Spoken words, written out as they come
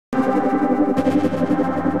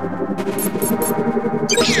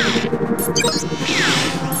Now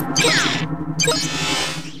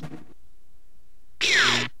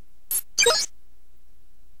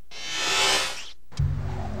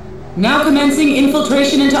commencing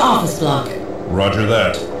infiltration into office block. Roger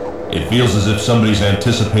that. It feels as if somebody's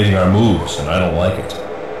anticipating our moves, and I don't like it.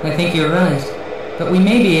 I think you're right, but we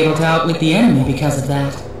may be able to outwit the enemy because of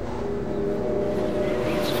that.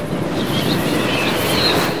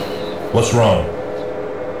 What's wrong?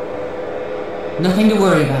 Nothing to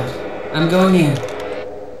worry about. I'm going in.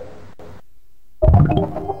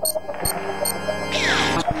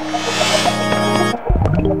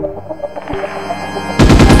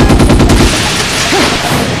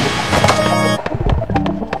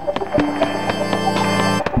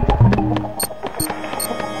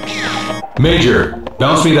 Major,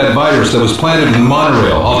 bounce me that virus that was planted in the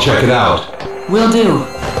monorail. I'll check it out. Will do.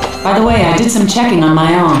 By the way, I did some checking on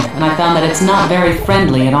my own, and I found that it's not very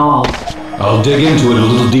friendly at all. I'll dig into it a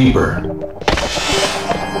little deeper.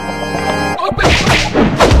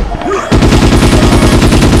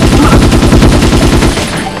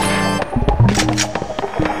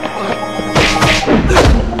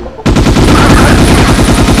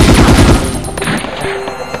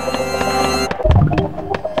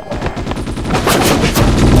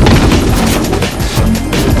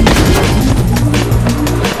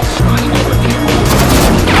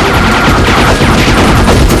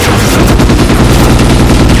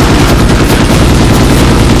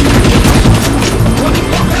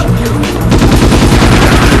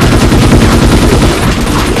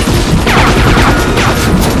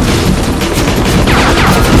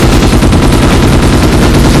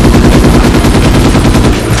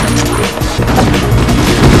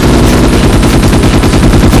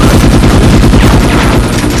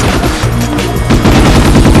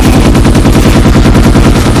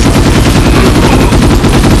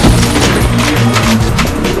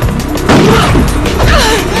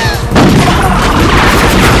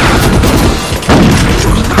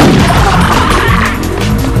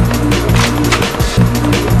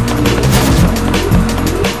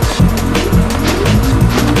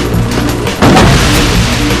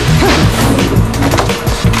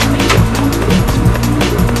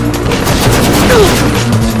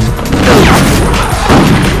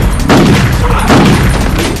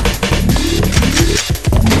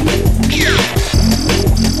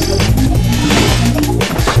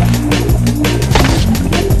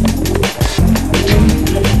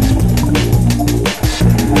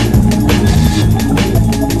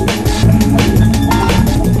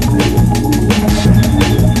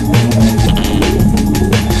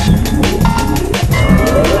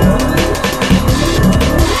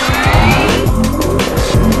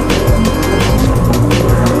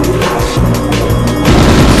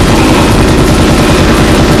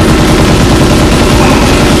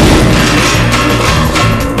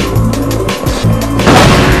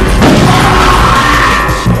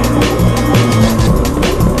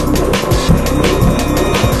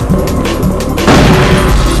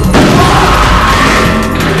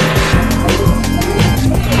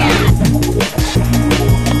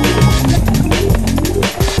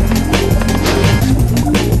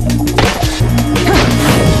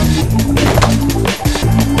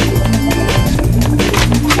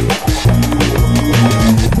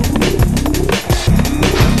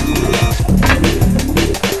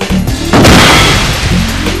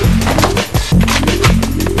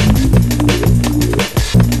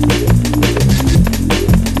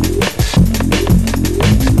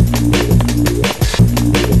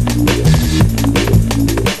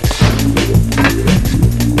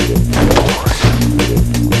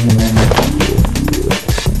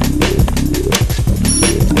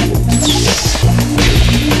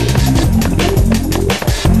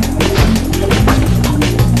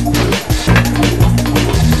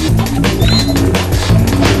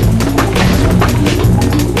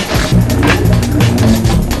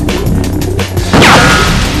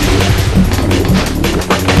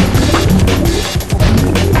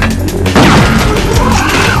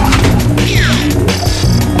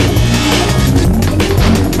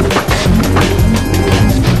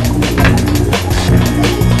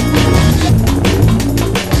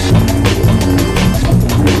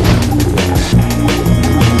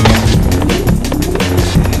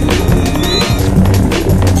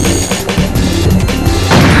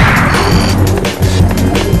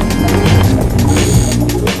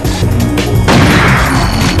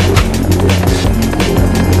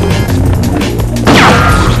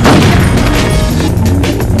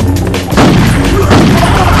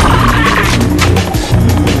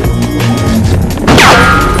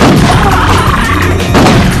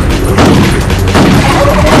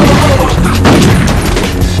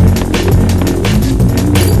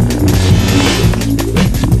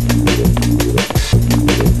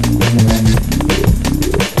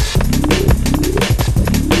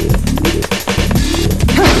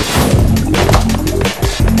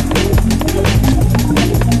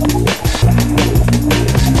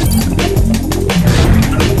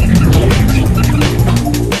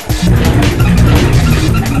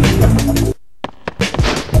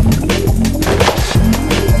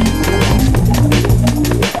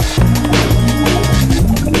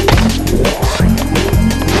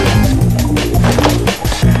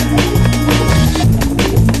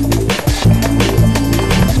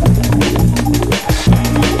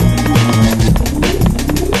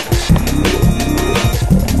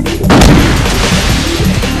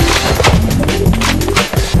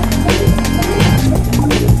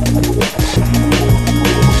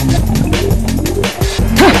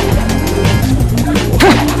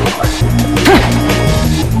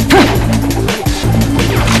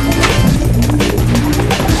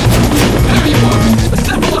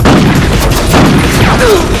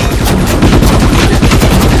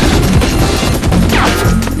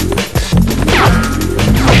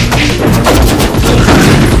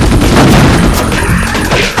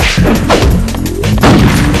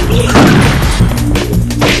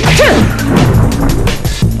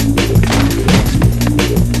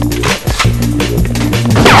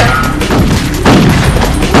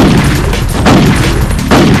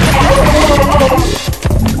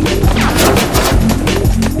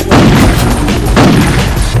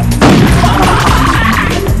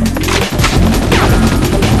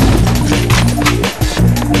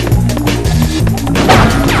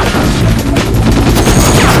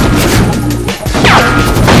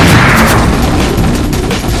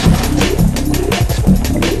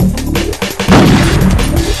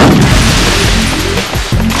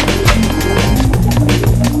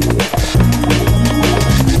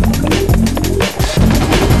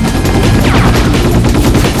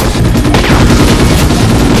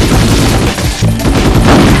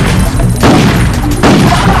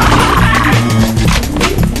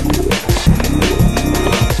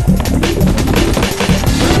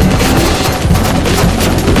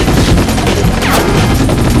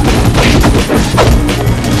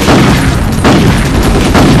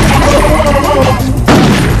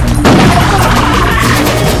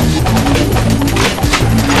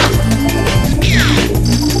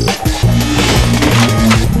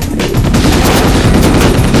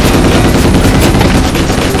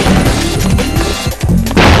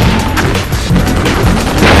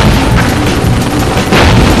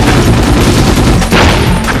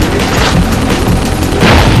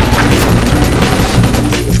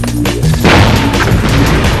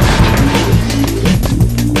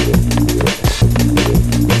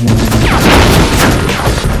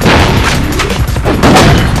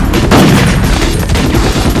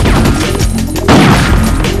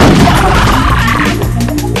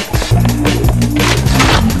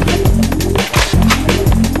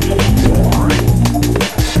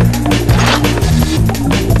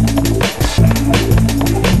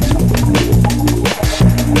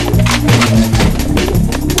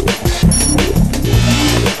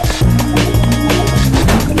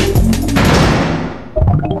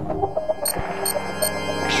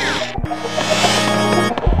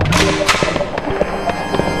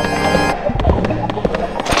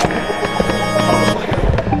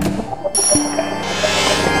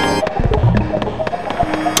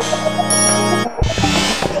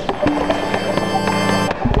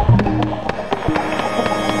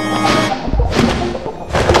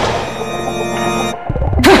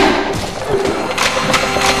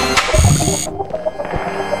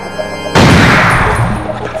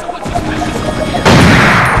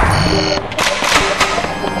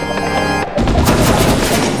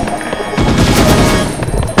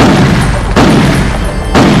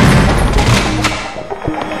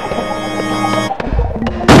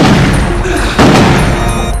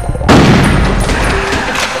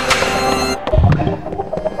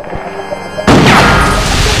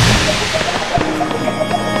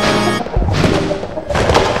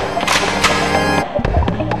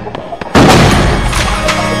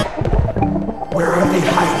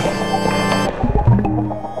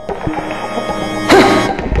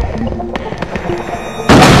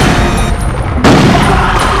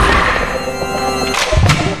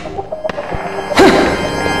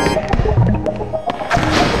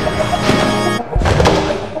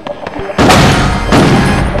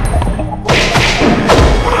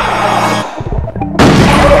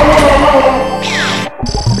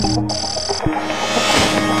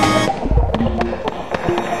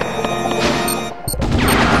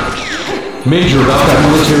 Major, about that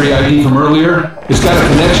military ID from earlier, it's got a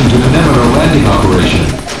connection to the Nemero landing operation.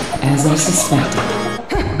 As I suspected.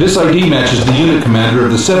 This ID matches the unit commander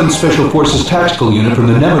of the 7th Special Forces Tactical Unit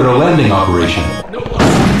from the Nemero landing operation.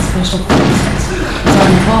 Special Forces. As I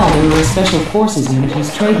recall, they were a Special Forces unit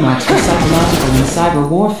whose trademarks were psychological and cyber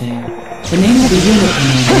warfare. The name of the unit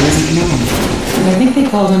commander isn't known, but I think they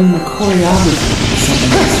called him the choreographer or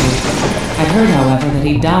something of the sort. I've heard, however, that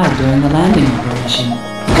he died during the landing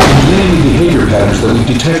operation. Examining behavior patterns that we've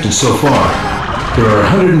detected so far, there are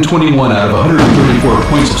 121 out of 134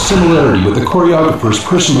 points of similarity with the choreographer's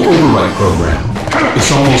personal overwrite program.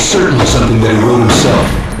 It's almost certainly something that he wrote himself.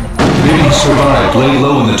 Maybe he survived, laid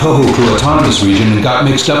low in the Tohoku autonomous region, and got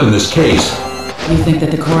mixed up in this case. You think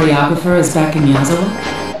that the choreographer is back in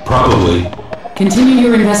Yazawa? Probably. Continue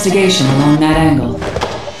your investigation along that angle.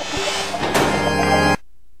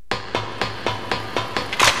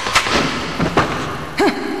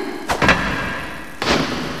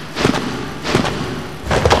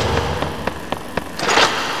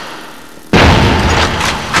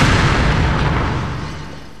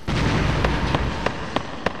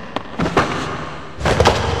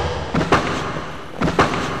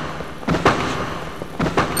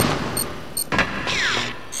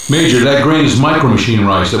 Major, that grain is micro-machine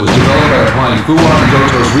rice that was developed by applying Fuwa and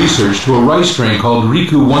Goto's research to a rice strain called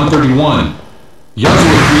Riku 131.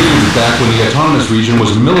 Yazawa created it back when the autonomous region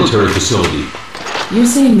was a military facility. You're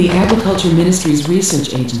saying the Agriculture Ministry's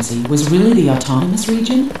research agency was really the autonomous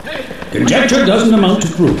region? Conjecture doesn't amount to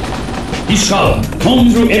proof. Ishikawa,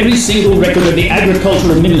 comb through every single record of the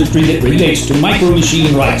Agricultural Ministry that relates to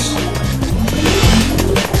micro-machine rice.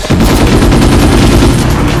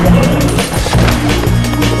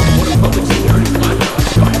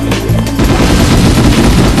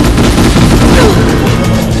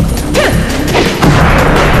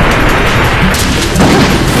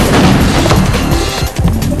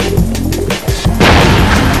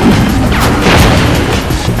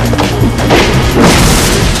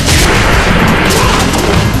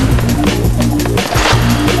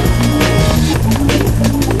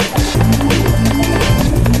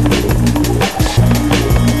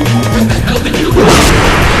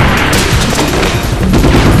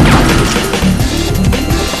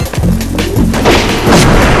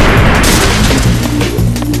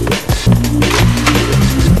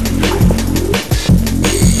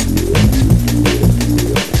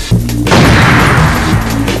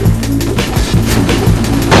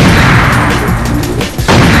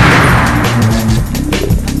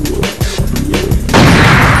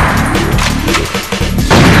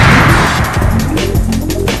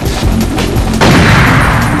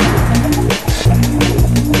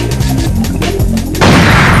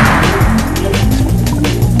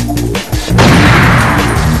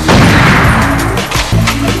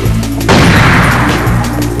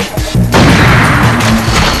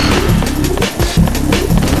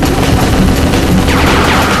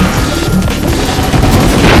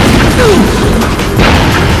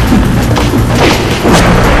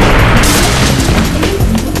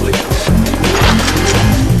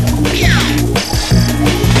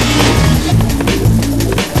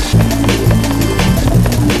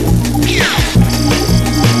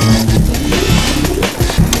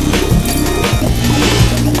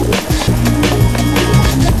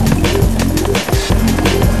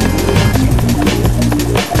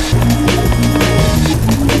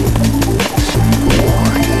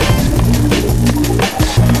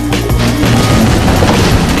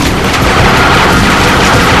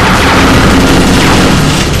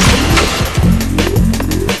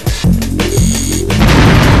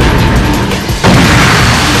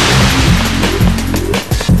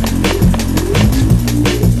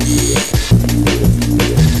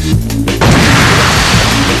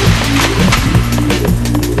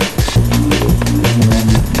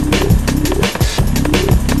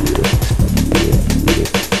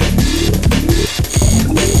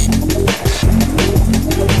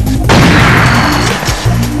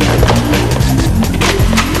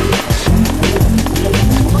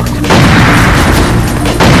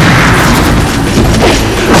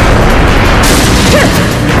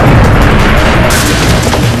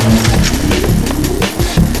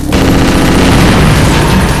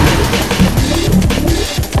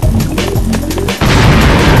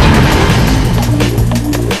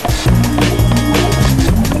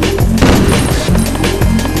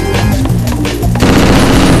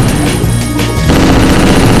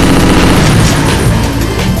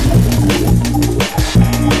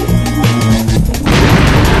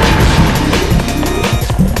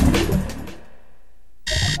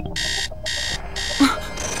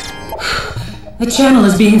 The channel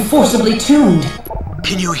is being forcibly tuned.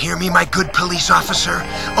 Can you hear me, my good police officer?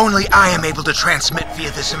 Only I am able to transmit via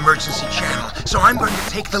this emergency channel, so I'm going to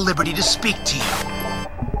take the liberty to speak to you.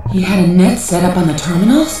 He had a net set up on the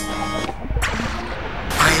terminals?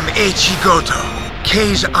 I am Eiichi Goto.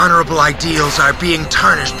 Kei's honorable ideals are being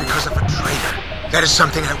tarnished because of a traitor. That is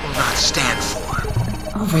something I will not stand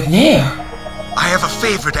for. Over there? I have a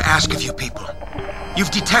favor to ask of you people. You've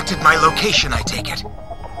detected my location, I take it.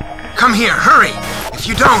 Come here, hurry! If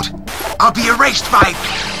you don't, I'll be erased by...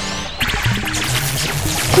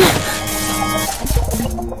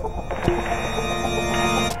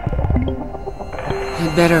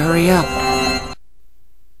 You'd better hurry up.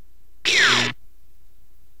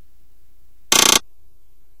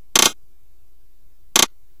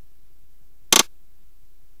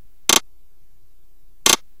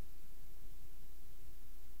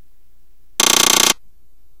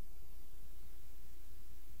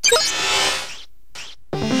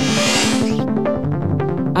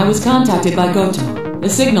 I was contacted by Goto. The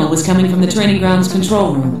signal was coming from the training grounds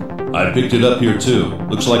control room. I picked it up here too.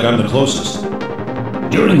 Looks like I'm the closest.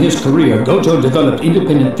 During his career, Goto developed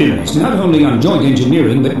independent theories not only on joint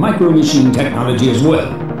engineering but micro-machine technology as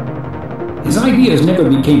well. His ideas never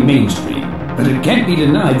became mainstream, but it can't be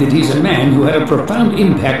denied that he's a man who had a profound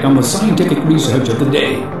impact on the scientific research of the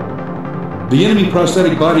day. The enemy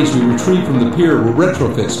prosthetic bodies we retrieved from the pier were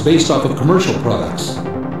retrofits based off of commercial products.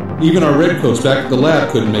 Even our redcoats back at the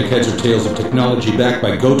lab couldn't make heads or tails of technology backed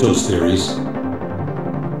by Goto's theories.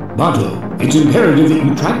 Bato, it's imperative that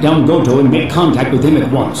you track down Goto and make contact with him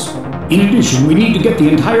at once. In addition, we need to get the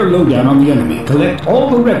entire lowdown on the enemy, collect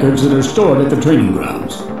all the records that are stored at the training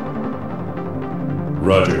grounds.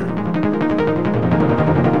 Roger.